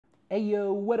Hey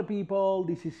yo, what up people,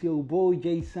 this is your boy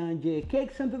Jason J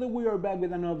Cakes, and today we are back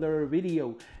with another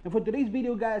video. And for today's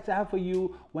video guys, I have for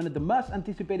you one of the most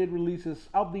anticipated releases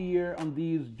of the year on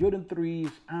these Jordan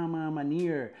 3s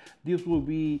Maniére. This will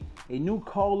be a new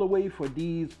colorway for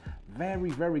these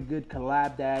very good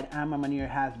collab that Maniére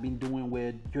has been doing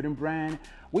with Jordan brand.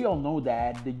 We all know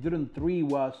that the Jordan 3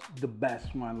 was the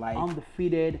best one, like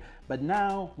undefeated, but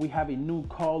now we have a new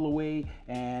colorway,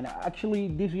 and actually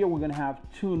this year we're gonna have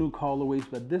two new colorways,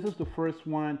 but this is the first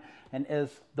one and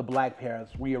is the black pairs.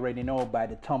 We already know by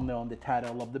the thumbnail and the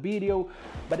title of the video.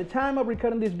 By the time of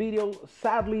recording this video,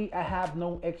 sadly I have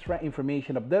no extra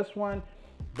information of this one,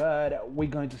 but we're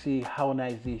going to see how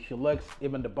nice this shoe looks.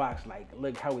 Even the box, like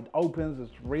look how it opens,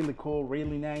 it's really cool,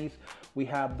 really nice. We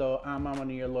have the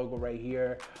Maniére logo right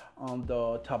here on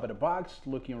the top of the box,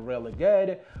 looking really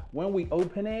good. When we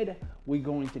open it, we're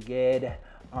going to get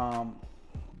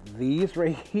these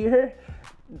right here.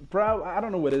 Probably, I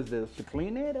don't know what is this, to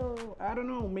clean it, or I don't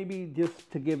know, maybe just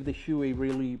to give the shoe a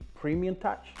really premium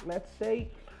touch, let's say.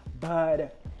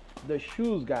 But the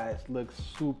shoes guys look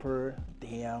super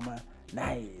damn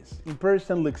nice. In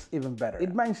person looks even better.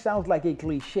 It might sound like a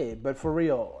cliche, but for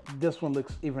real, this one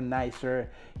looks even nicer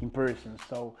in person.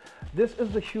 So this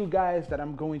is the shoe guys that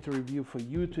I'm going to review for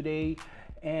you today.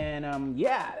 And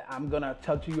yeah, I'm gonna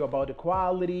talk to you about the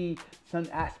quality, some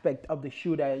aspect of the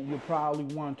shoe that you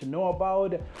probably want to know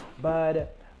about.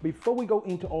 But before we go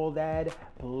into all that,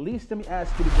 please let me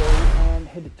ask you to go and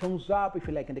hit the thumbs up if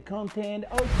you're liking the content.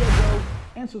 Also go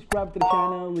and subscribe to the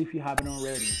channel if you haven't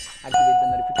already. Activate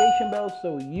the notification bell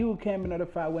so you can be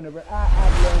notified whenever I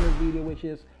upload a video, which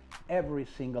is every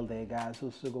single day, guys.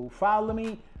 So go follow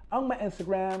me on my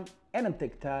Instagram and on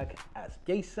TikTok as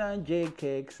Jason J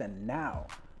Cakes. And now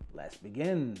let's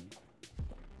begin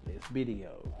this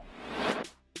video.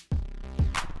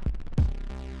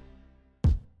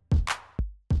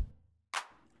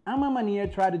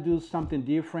 Maniére tried to do something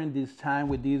different this time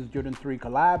with this Jordan 3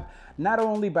 collab, not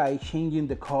only by changing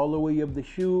the colorway of the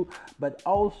shoe, but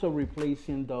also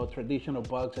replacing the traditional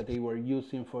bugs that they were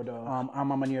using for the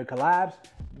Maniére collabs.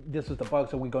 This is the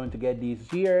bugs that we're going to get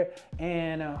this year,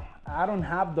 and I don't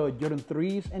have the Jordan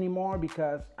 3s anymore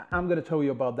because I'm going to tell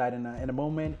you about that in a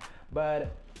moment,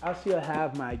 but I still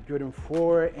have my Jordan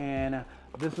 4, and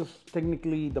this is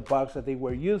technically the box that they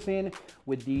were using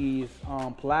with these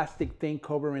plastic thing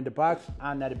covering the box.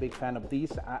 I'm not a big fan of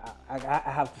these, I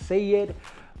have to say it,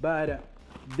 but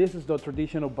this is the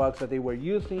traditional box that they were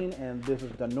using, and this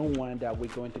is the new one that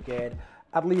we're going to get,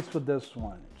 at least for this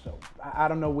one. So I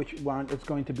don't know which one it's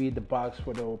going to be the box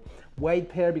for the white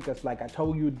pair, because like I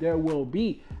told you, there will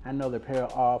be another pair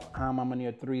of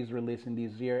Maniére 3s releasing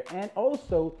this year, and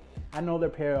also another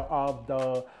pair of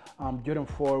the Jordan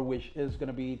 4, which is going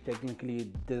to be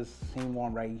technically this same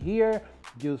one right here,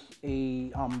 just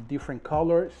a different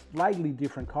color, slightly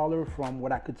different color from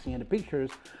what I could see in the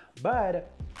pictures.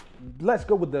 But let's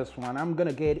go with this one. I'm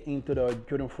gonna get into the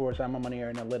Jordan 4s Maniére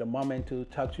in a little moment to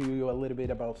talk to you a little bit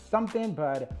about something.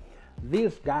 But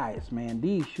these guys, man,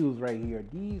 these shoes right here,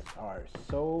 these are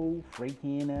so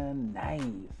freaking nice.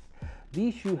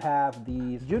 These shoes have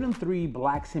these Jordan 3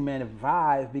 black cement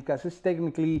vibe because it's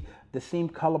technically the same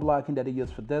color blocking that they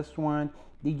use for this one.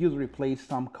 They just replace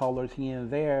some colors here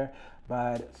and there,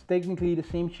 but it's technically the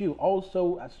same shoe.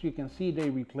 Also, as you can see, they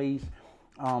replace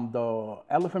the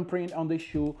elephant print on the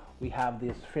shoe. We have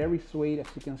this fairy suede, as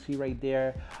you can see right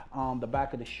there on the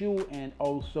back of the shoe and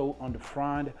also on the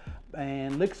front,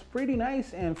 and looks pretty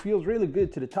nice and feels really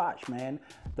good to the touch, man.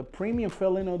 The premium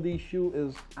feeling of these shoes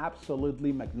is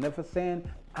absolutely magnificent.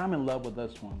 I'm in love with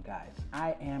this one, guys.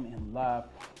 I am in love.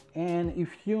 And if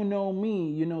you know me,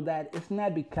 you know that it's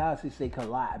not because it's a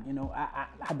collab. You know,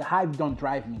 the hype don't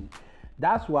drive me.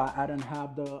 That's why I don't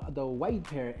have the white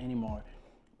pair anymore.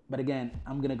 But again,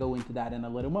 I'm gonna go into that in a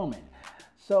little moment.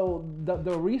 So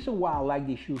the reason why I like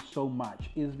these shoes so much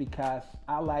is because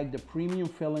I like the premium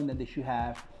feeling that the shoe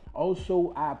have.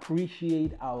 Also, I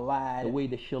appreciate a lot the way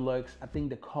the shoe looks. I think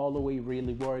the colorway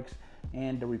really works,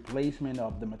 and the replacement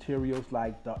of the materials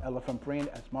like the elephant print.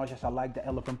 As much as I like the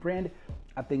elephant print,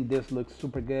 I think this looks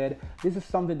super good. This is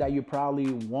something that you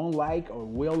probably won't like or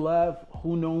will love,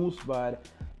 who knows, but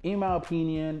in my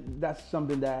opinion, that's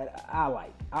something that I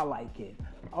like. I like it.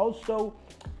 Also,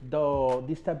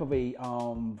 this type of a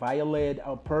violet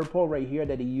or purple right here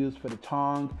that they use for the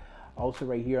tongue, also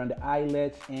right here on the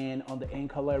eyelets and on the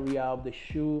ankle area of the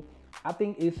shoe, I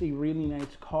think it's a really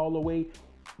nice colorway.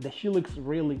 The shoe looks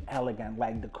really elegant,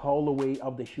 like the colorway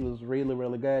of the shoe is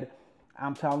really good.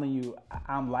 I'm telling you,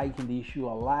 I'm liking this shoe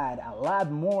a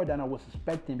lot more than I was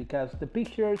expecting, because the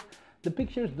pictures the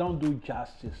pictures don't do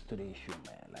justice to the shoe,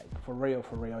 man. Like for real,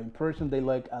 for real. In person, they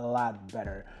look a lot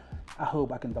better. I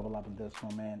hope I can double up on this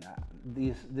one, man.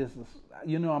 This is,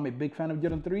 you know, I'm a big fan of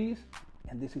Jordan 3s,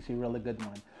 and this is a really good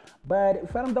one. But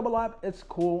if I don't double up, it's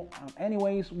cool.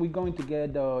 Anyways, we're going to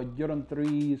get the Jordan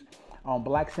 3s on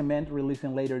black cement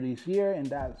releasing later this year, and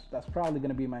that's probably going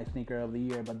to be my sneaker of the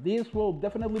year. But this will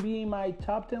definitely be in my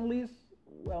top 10 list.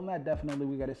 Well, not definitely,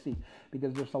 we gotta see,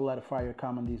 because there's a lot of fire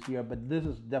coming this year, but this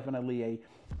is definitely a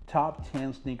top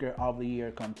 10 sneaker of the year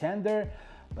contender.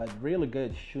 But really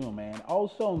good shoe, man.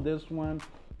 Also on this one,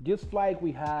 just like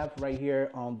we have right here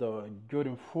on the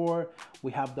Jordan 4,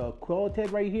 we have the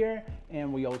quilted right here,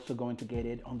 and we also going to get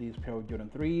it on these pair of Jordan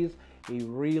 3s. A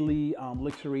really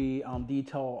luxury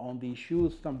detail on these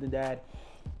shoes, something that,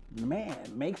 man,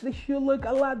 makes the shoe look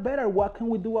a lot better. What can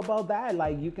we do about that?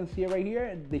 Like you can see it right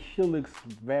here, the shoe looks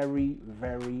very,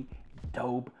 very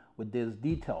dope with these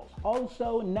details.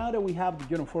 Also, now that we have the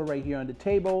Jordan 4 right here on the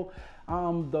table,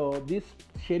 this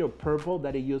shade of purple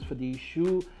that I use for these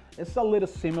shoe, it's a little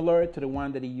similar to the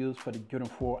one that he used for the Jordan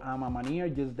 4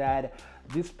 Maniére, just that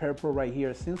this purple right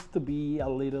here seems to be a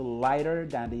little lighter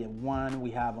than the one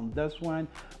we have on this one.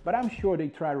 But I'm sure they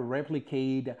try to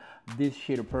replicate this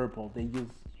shade of purple. They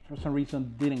just, for some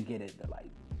reason, didn't get it. Like,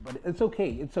 but it's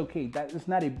okay. It's okay. That it's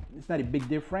not a big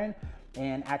difference.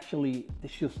 And actually, the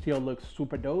shoe still looks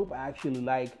super dope. I actually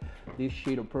like this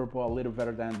shade of purple a little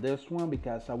better than this one,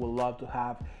 because I would love to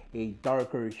have a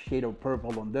darker shade of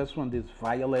purple on this one, this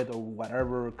violet or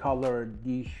whatever color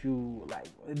this shoe, like,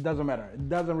 it doesn't matter. It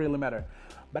doesn't really matter.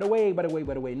 By the way,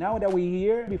 now that we're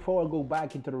here, before I go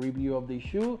back into the review of the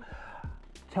shoe,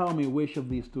 tell me which of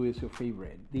these two is your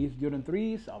favorite. These Jordan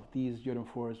 3s or these Jordan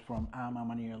 4s from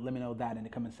Maniére. Let me know that in the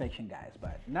comment section, guys.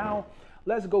 But now,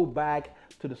 let's go back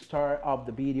to the start of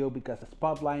the video, because the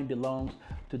spotlight belongs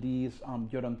to these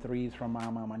Jordan 3s from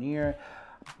Maniére.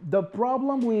 The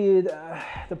problem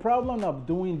of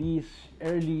doing these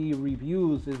early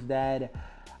reviews is that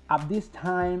at this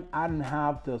time, I don't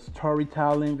have the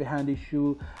storytelling behind the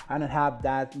shoe. I don't have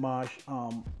that much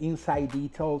inside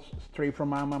details straight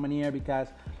from Maniére, because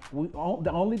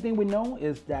the only thing we know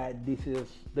is that this is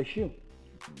the shoe,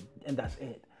 and that's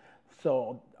it.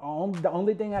 So the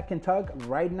only thing I can talk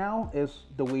right now is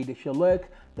the way the shoe looks,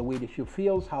 the way the shoe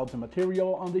feels, how the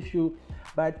material on the shoe,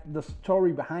 but the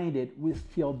story behind it, we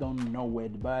still don't know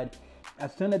it. But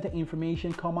as soon as the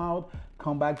information come out,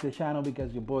 come back to the channel,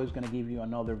 because your boy is going to give you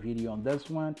another video on this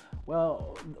one.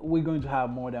 Well, we're going to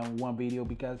have more than one video,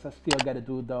 because I still got to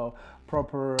do the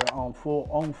proper full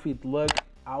on-fit look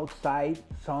outside,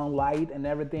 sunlight and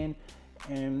everything,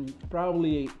 and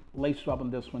probably lace swap on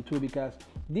this one too, because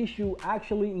this shoe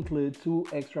actually includes 2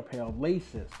 extra pair of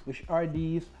laces, which are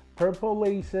these purple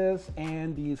laces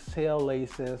and these sail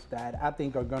laces that I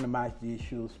think are gonna match these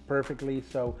shoes perfectly.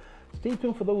 So stay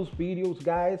tuned for those videos,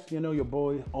 guys. You know your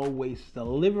boy always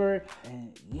deliver,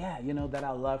 and yeah, you know that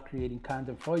I love creating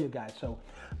content for you guys. So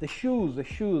the shoes.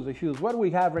 What do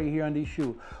we have right here on this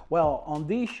shoe? Well, on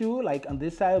this shoe, like on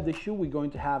this side of the shoe, we're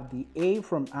going to have the A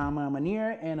from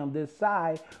Maniére, and on this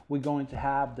side, we're going to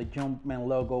have the Jumpman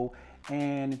logo.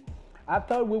 And I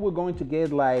thought we were going to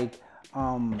get like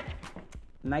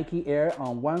Nike Air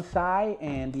on one side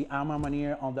and the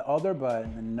Maniére on the other, but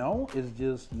no, it's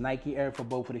just Nike Air for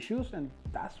both of the shoes, and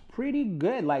that's pretty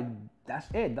good. Like, that's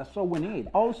it. That's all we need.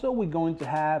 Also, we're going to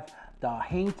have the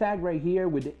hang tag right here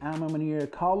with the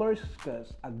Maniére colors,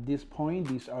 because at this point,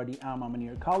 these are the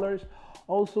Maniére colors.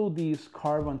 Also, this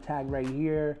carbon tag right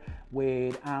here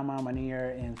with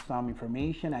Maniére and some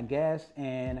information, I guess,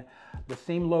 and the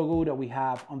same logo that we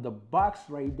have on the box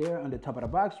right there on the top of the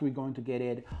box, we're going to get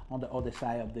it on the other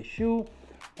side of the shoe.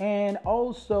 And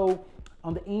also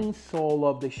on the insole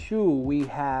of the shoe, we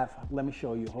have, let me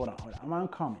show you, hold on, I'm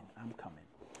coming.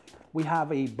 We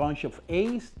have a bunch of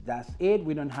A's, that's it.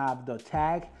 We don't have the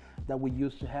tag that we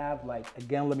used to have. Like,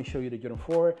 again, let me show you the Jordan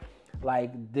 4.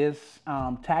 Like this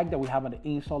tag that we have on the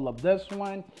insole of this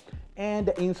one, and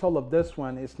the insole of this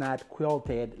one is not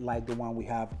quilted like the one we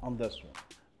have on this one.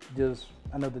 Just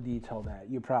another detail that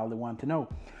you probably want to know.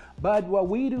 But what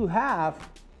we do have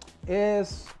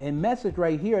is a message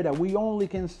right here that we only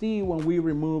can see when we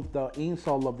remove the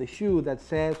insole of the shoe, that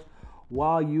says,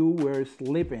 "While you were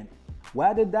sleeping."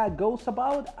 What did that goes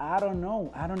about? I don't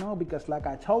know, because like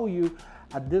I told you,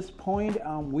 at this point,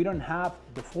 we don't have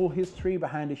the full history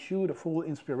behind the shoe, the full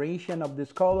inspiration of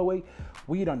this colorway.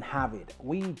 We don't have it.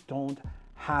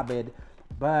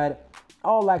 But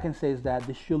all I can say is that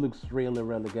the shoe looks really,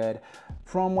 really good.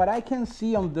 From what I can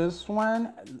see on this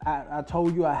one, I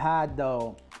told you I had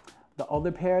the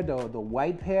other pair, the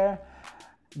white pair.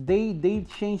 they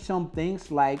changed some things,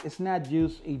 like it's not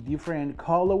just a different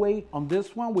colorway. On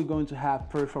this one, we're going to have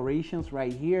perforations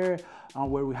right here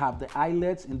where we have the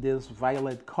eyelets in this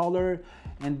violet color.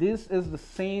 And this is the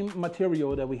same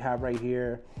material that we have right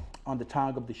here on the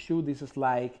tongue of the shoe. This is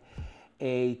like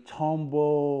a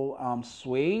tumble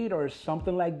suede or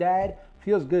something like that.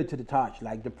 Feels good to the touch.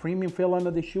 Like the premium feel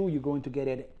under the shoe, you're going to get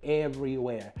it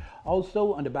everywhere.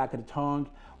 Also on the back of the tongue,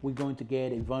 we're going to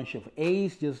get a bunch of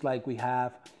A's, just like we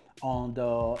have on the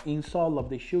insole of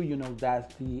the shoe. You know,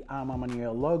 that's the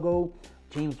Maniére logo.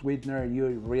 James W.Y.W.S,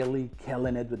 you're really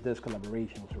killing it with this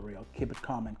collaboration, for real. Keep it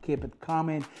coming, keep it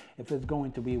coming if it's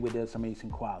going to be with this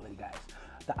amazing quality, guys.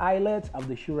 The eyelets of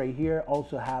the shoe right here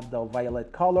also have the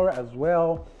violet color as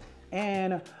well.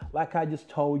 And like I just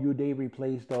told you, they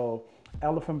replaced the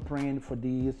elephant print for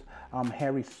these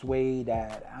hairy suede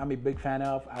that I'm a big fan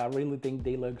of. I really think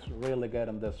they look really good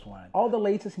on this one. All the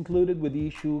laces included with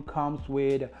these shoe comes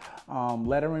with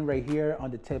lettering right here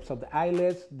on the tips of the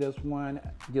eyelets. This one,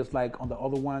 just like on the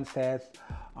other one, says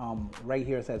right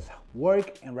here says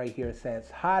work, and right here says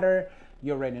hotter.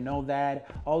 You already know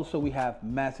that. Also, we have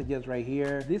messages right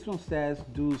here. This one says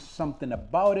do something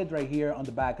about it right here on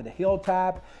the back of the heel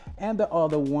tab, and the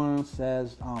other one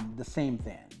says the same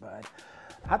thing. But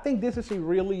I think this is a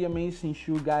really amazing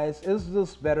shoe, guys. Is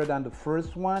this better than the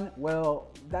first one? Well,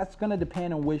 that's gonna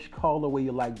depend on which colorway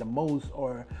you like the most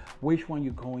or which one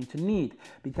you're going to need,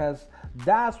 because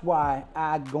that's why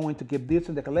I'm going to give this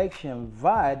in the collection,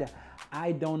 but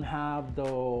I don't have the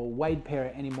white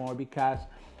pair anymore because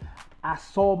I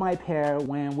sold my pair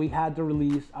when we had the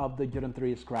release of the Jordan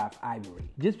 3 Scrap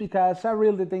Ivory. Just because I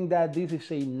really think that this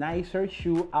is a nicer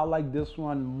shoe. I like this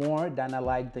one more than I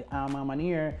like the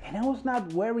Maniére. And I was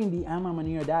not wearing the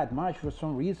Maniére that much for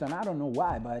some reason. I don't know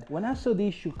why, but when I saw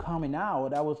this shoe coming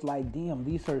out, I was like, damn,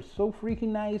 these are so freaking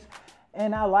nice.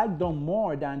 And I like them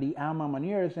more than the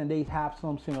Maniéres, and they have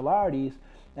some similarities.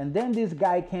 And then this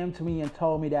guy came to me and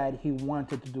told me that he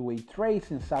wanted to do a trade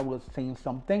since I was saying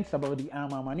some things about the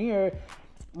Maniére.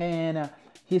 And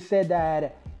he said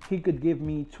that he could give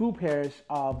me 2 pairs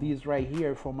of these right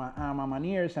here for my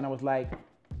Maniéres. And I was like,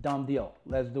 done deal,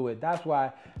 let's do it. That's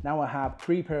why now I have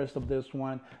 3 pairs of this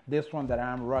one that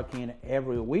I'm rocking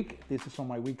every week. This is on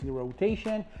my weekly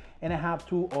rotation, and I have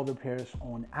 2 other pairs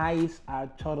on ice. I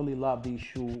totally love these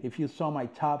shoes. If you saw my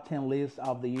top 10 list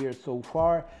of the year so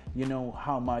far, you know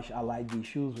how much I like these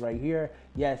shoes right here.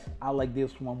 Yes, I like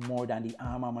this one more than the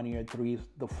Maniére 3s,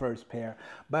 the first pair.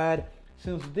 But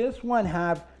since this one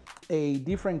have a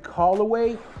different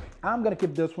colorway, I'm gonna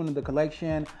keep this one in the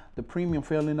collection. The premium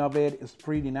feeling of it is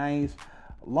pretty nice.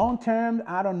 Long term,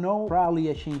 I don't know, probably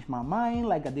I changed my mind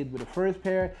like I did with the first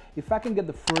pair. If I can get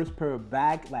the first pair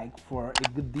back like for a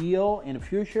good deal in the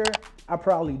future, I'll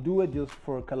probably do it just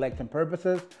for collecting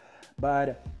purposes.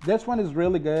 But this one is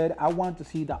really good. I want to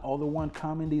see the other one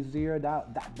coming this year.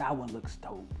 That one looks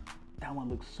dope. That one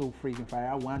looks so freaking fire.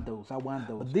 I want those.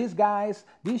 But these guys,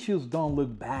 these shoes don't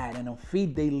look bad, and on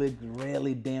feet they look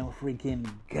really damn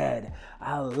freaking good.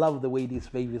 I love the way these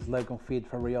babies look on feet,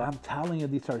 for real. I'm telling you,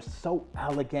 these are so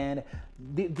elegant.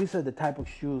 These are the type of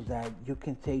shoes that you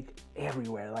can take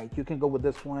everywhere. Like you can go with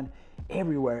this one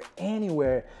everywhere,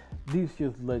 anywhere. These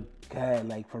shoes look good,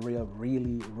 like for real,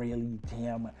 really, really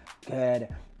damn good.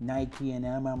 Nike and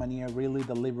Maniére really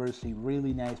delivers a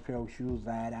really nice pair of shoes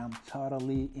that I'm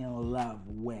totally in love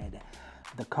with.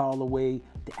 The colorway,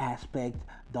 the aspect,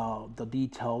 the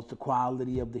details, the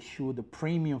quality of the shoe, the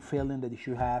premium feeling that the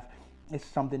shoe have, it's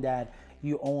something that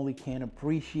you only can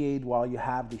appreciate while you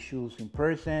have the shoes in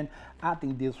person. I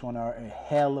think this one are a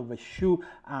hell of a shoe.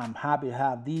 I'm happy to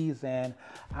have these, and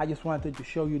I just wanted to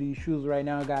show you these shoes right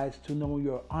now, guys, to know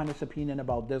your honest opinion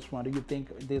about this one. Do you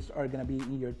think these are gonna be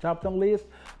in your top 10 list?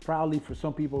 Probably for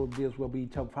some people this will be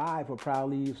top 5, or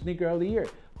probably sneaker of the year.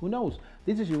 Who knows?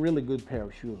 This is a really good pair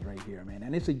of shoes right here, man.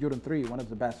 And it's a Jordan 3, one of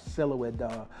the best silhouette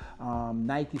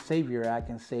Nike savior, I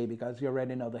can say, because you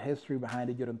already know the history behind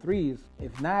the Jordan 3s.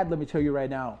 If not, let me tell you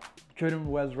right now, Jordan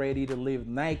was ready to leave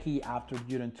Nike after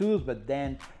Jordan 2s, but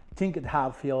then Tinker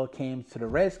Hatfield came to the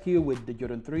rescue with the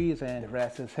Jordan 3s, and the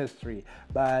rest is history.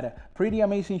 But pretty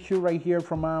amazing shoe right here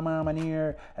from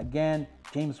Maniére. Again,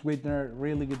 James W.Y.W.S,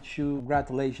 really good shoe.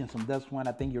 Congratulations on this one.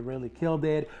 I think you really killed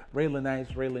it. Really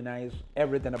nice, really nice.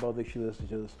 Everything about the shoe is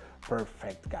just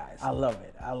perfect, guys. I love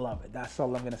it. I love it. That's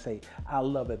all I'm gonna say. I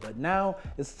love it. But now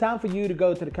it's time for you to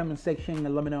go to the comment section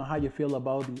and let me know how you feel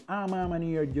about the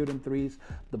Maniére Jordan 3s,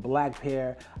 the black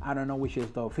pair. I don't know which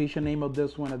is the official name of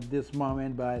this one at this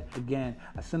moment, but But again,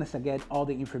 as soon as I get all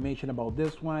the information about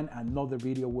this one, another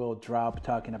video will drop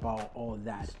talking about all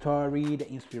that story, the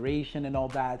inspiration and all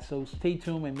that. So stay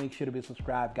tuned and make sure to be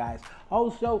subscribed, guys.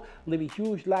 Also, leave a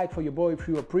huge like for your boy if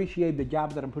you appreciate the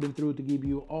job that I'm putting through to give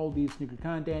you all these sneaker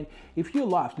content. If you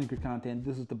love sneaker content,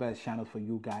 this is the best channel for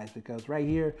you guys, because right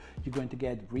here you're going to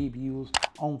get reviews,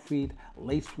 on feed,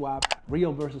 lace swap,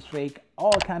 real versus fake,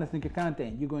 all kind of sneaker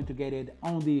content. You're going to get it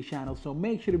on these channels. So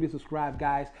make sure to be subscribed,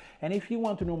 guys. And if you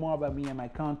want to know more about me and my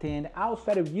content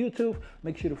outside of YouTube,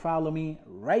 make sure to follow me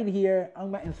right here on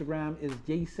my Instagram is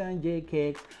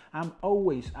JasonJKicks. I'm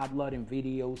always uploading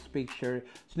videos, pictures,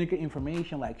 sneaker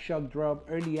information like shock drop,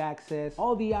 early access,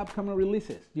 all the upcoming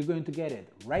releases. You're going to get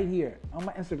it right here on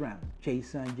my Instagram,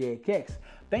 JasonJKicks.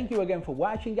 Thank you again for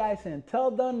watching, guys, and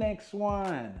until the next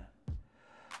one.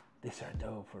 These are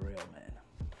dope for real, man.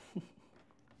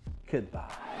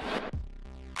 Goodbye.